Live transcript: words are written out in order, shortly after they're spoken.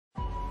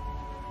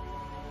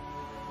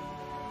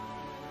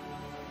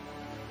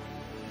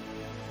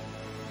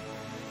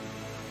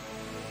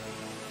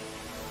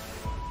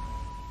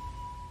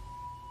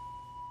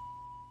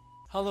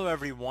Hello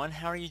everyone,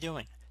 how are you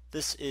doing?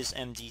 This is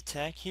MD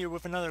Tech here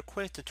with another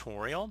quick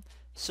tutorial.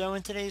 So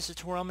in today's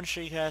tutorial I'm going to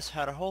show you guys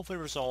how to hopefully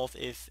resolve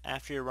if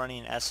after you're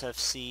running an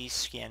SFC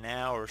scan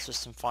now or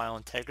system file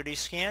integrity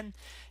scan,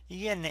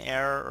 you get an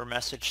error or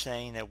message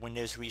saying that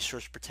Windows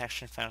Resource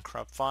Protection found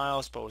corrupt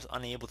files but was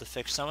unable to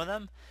fix some of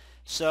them.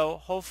 So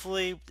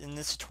hopefully in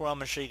this tutorial I'm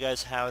going to show you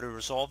guys how to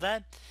resolve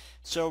that.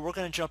 So we're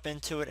going to jump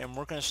into it and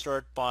we're going to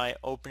start by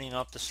opening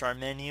up the start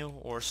menu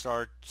or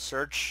start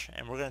search,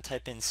 and we're going to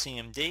type in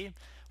CMD.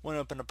 We're going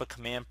to open up a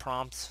command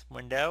prompt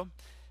window.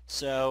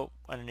 So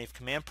underneath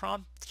command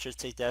prompt it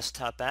should say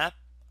desktop app.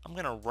 I'm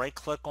going to right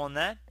click on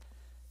that,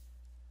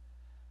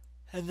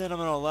 and then I'm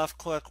going to left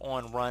click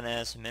on run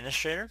as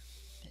administrator.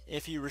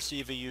 If you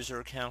receive a user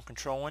account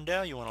control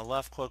window, you want to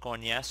left click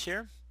on yes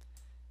here.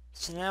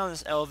 So now in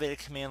this elevated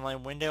command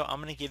line window,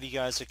 I'm going to give you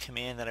guys a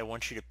command that I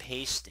want you to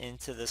paste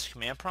into this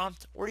command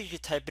prompt, or you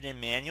could type it in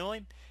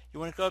manually. You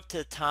want to go up to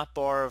the top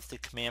bar of the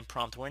command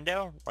prompt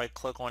window, right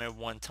click on it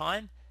one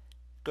time,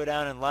 go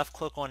down and left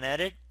click on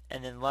edit,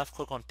 and then left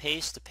click on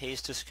paste to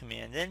paste this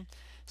command in.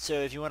 So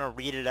if you want to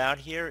read it out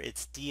here,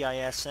 it's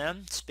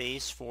DISM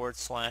space /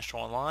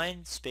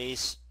 online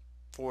space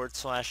 /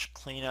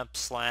 cleanup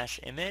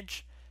 /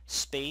 image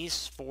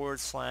space /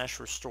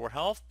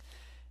 RestoreHealth.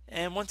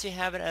 And once you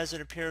have it as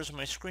it appears on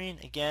my screen,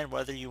 again,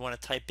 whether you want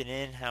to type it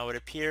in how it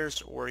appears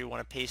or you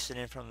want to paste it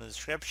in from the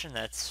description,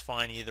 that's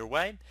fine either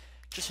way.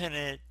 Just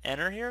hit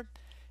enter here.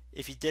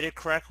 If you did it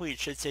correctly, it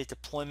should say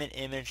Deployment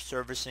Image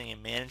Servicing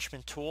and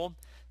Management Tool.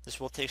 This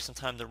will take some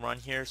time to run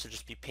here, so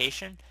just be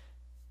patient.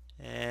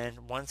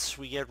 And once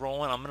we get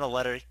rolling, I'm going to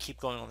let it keep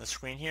going on the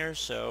screen here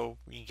so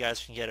you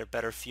guys can get a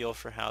better feel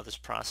for how this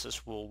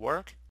process will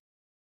work.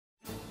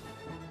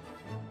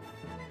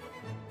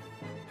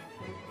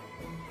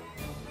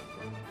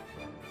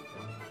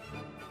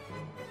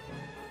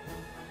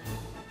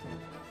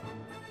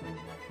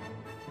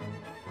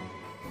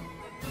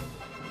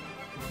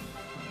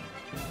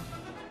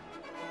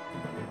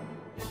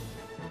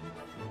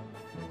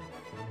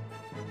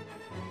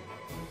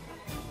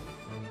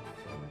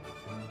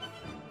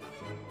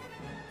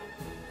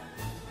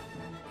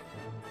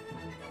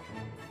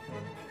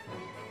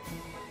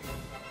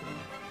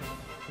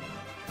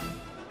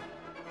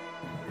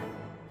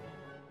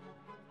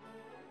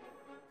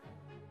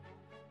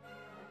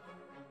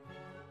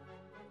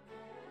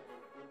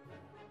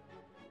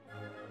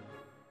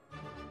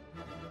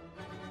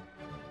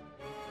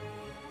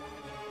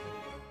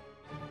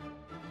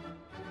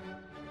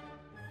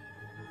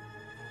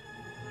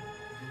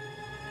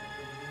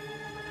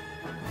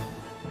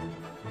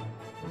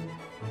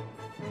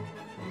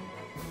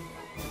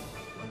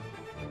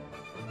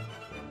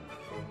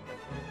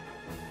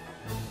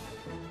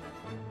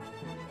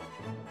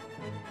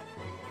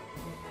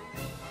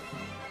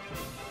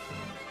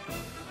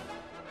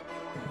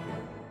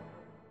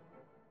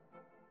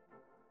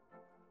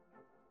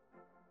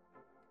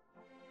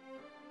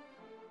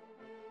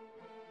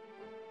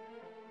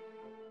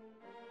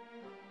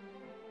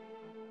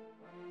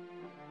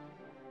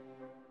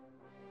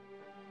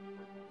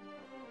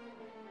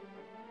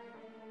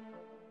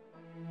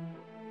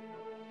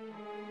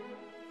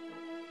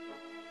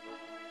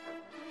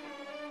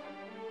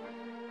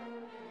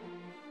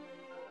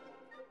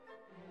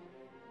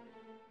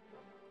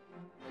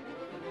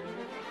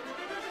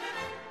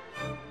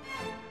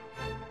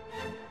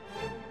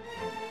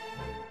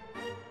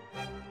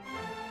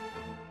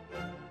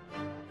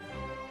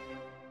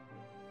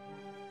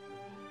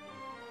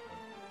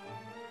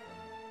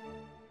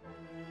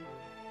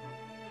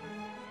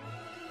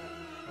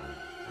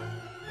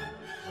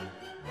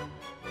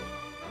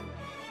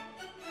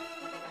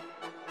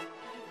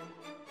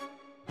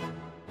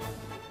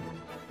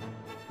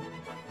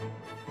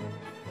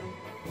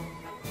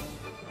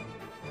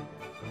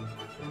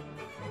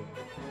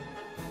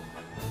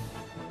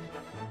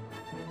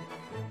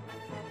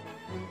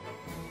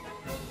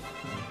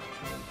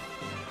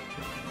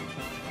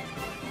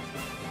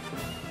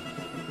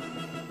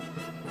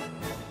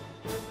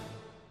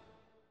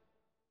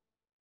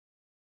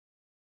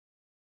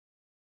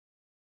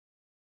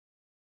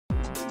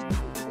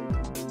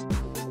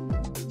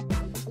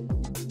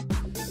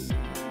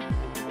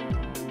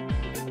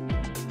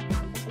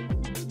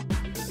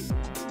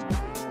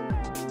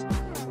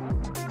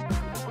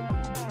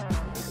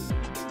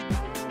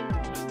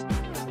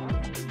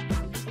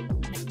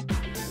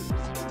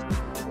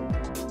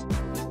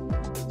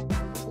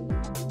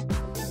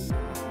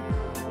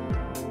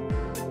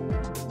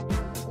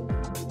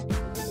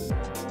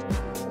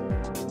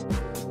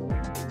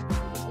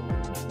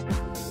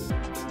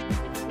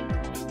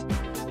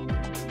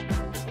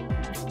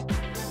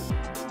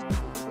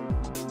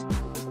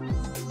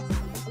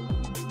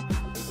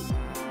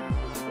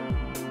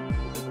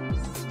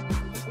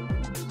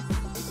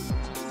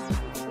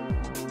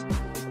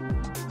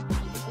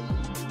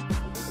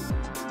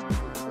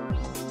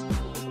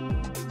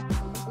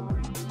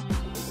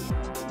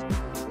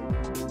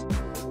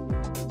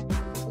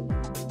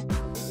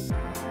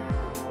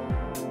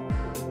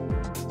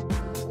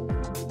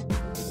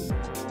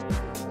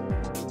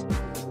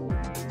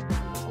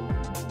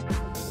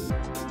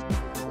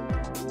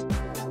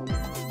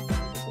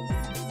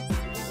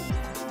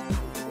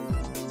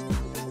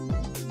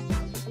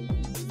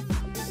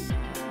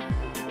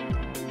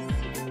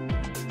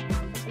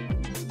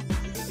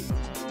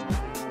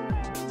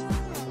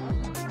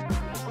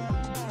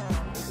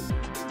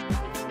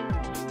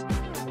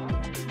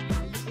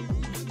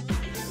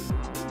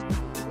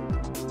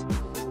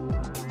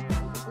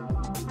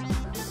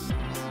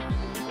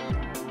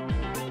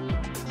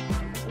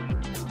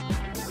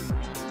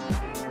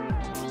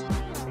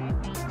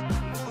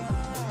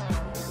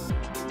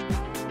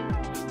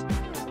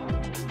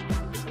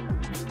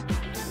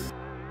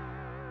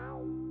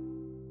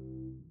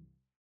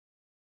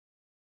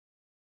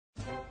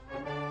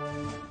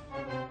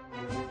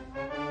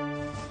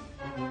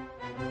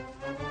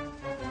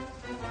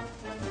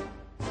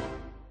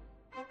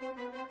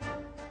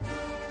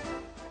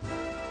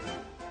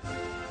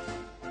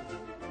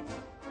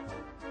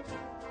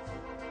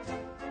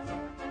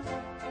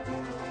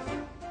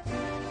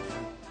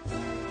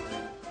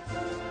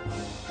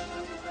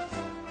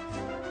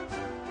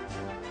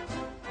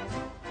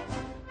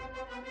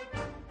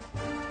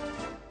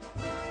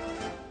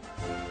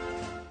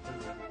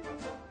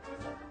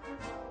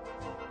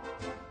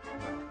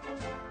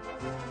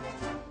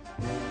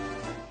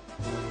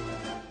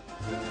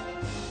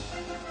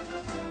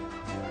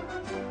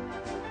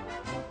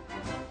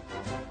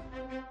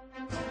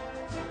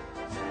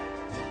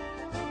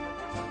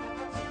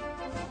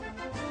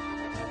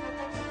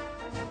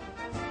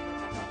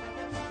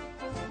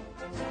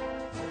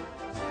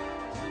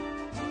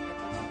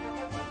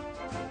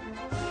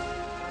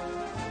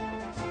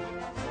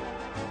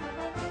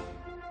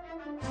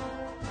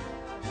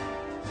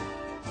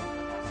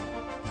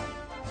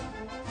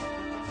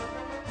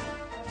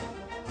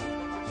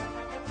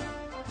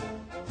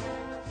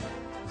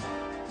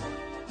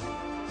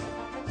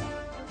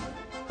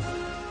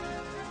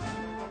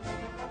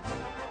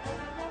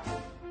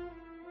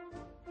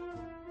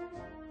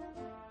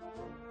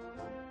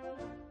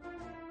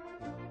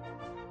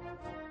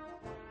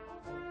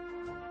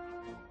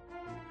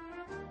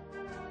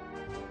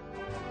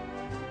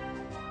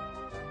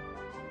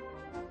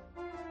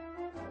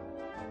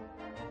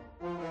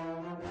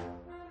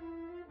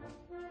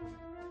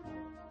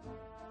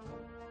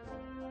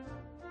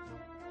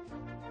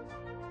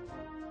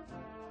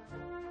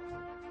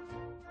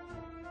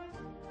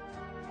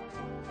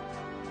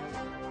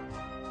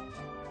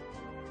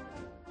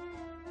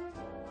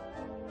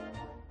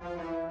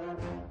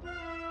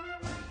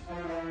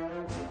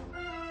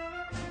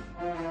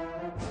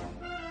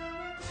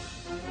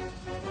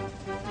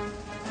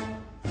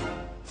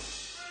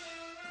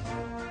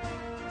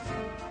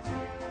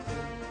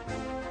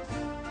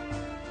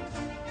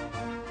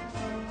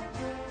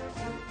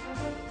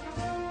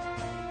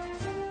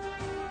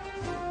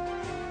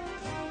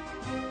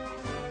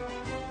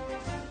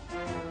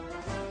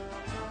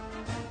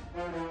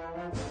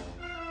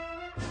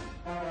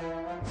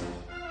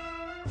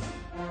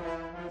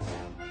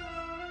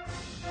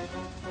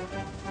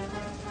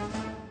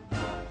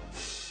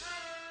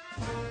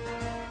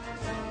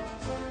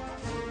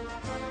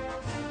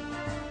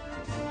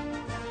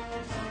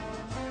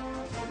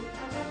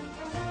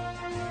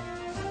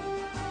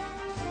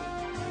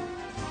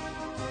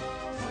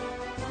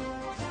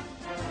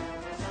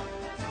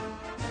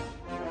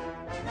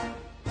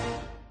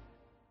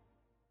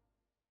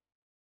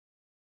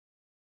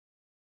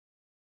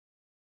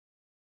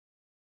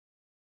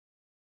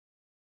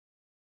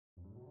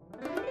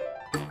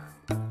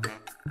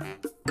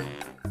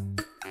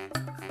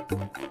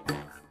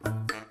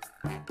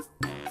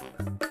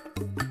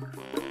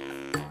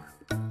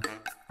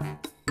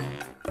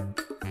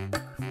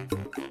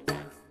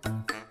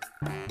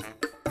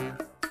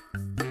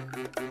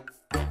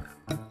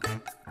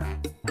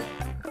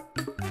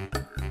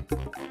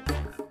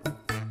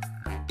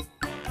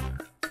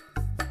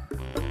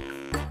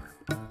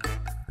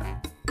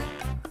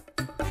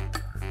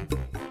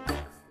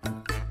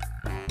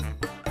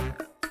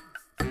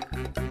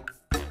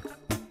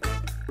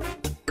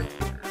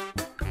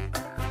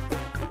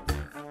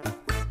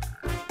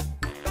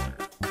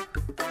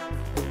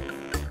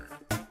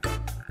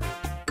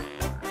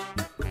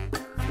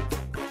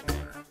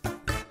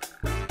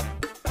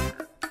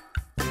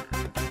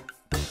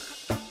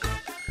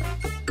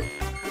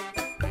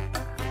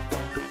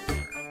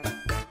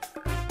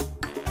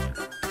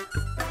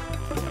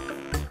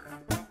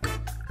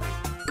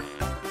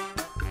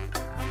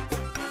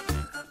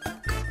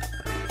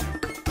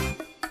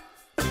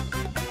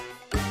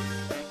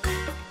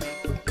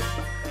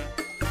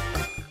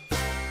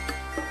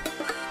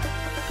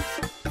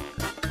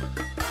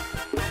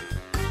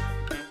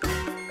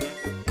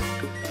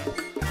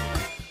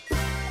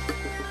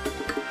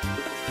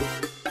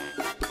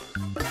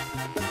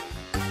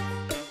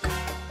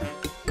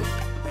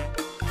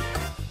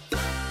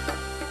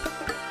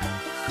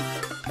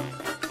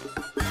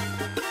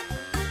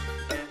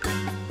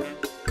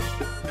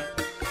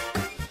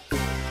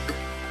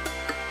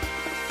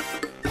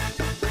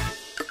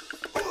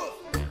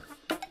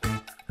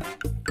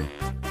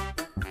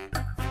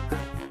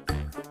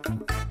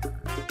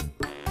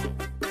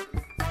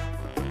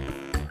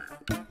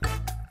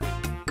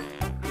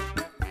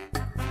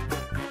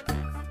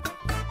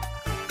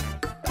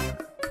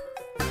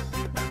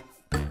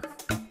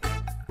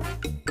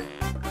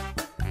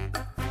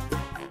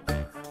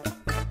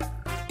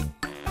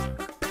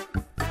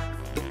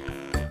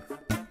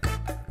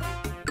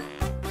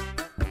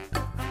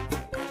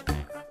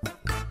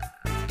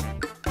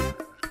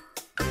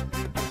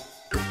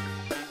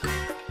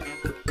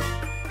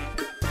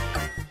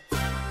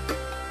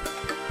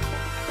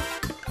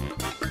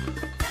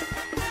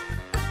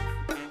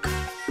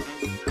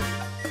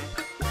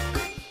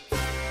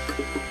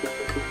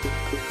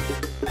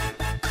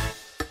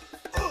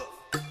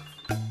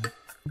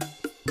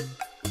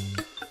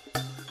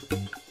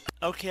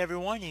 Okay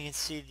everyone, you can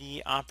see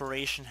the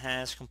operation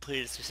has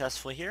completed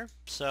successfully here.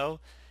 So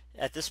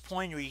at this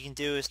point what you can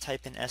do is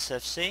type in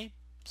SFC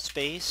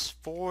space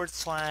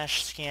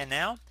 /scan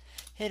now,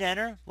 hit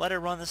enter, let it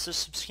run the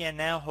system scan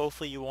now.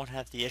 Hopefully you won't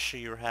have the issue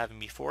you were having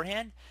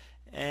beforehand,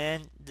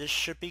 and this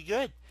should be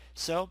good.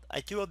 So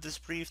I do hope this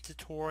brief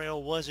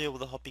tutorial was able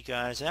to help you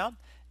guys out,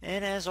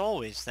 and as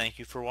always thank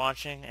you for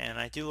watching, and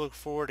I do look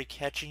forward to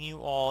catching you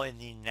all in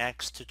the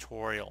next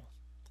tutorial.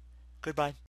 Goodbye.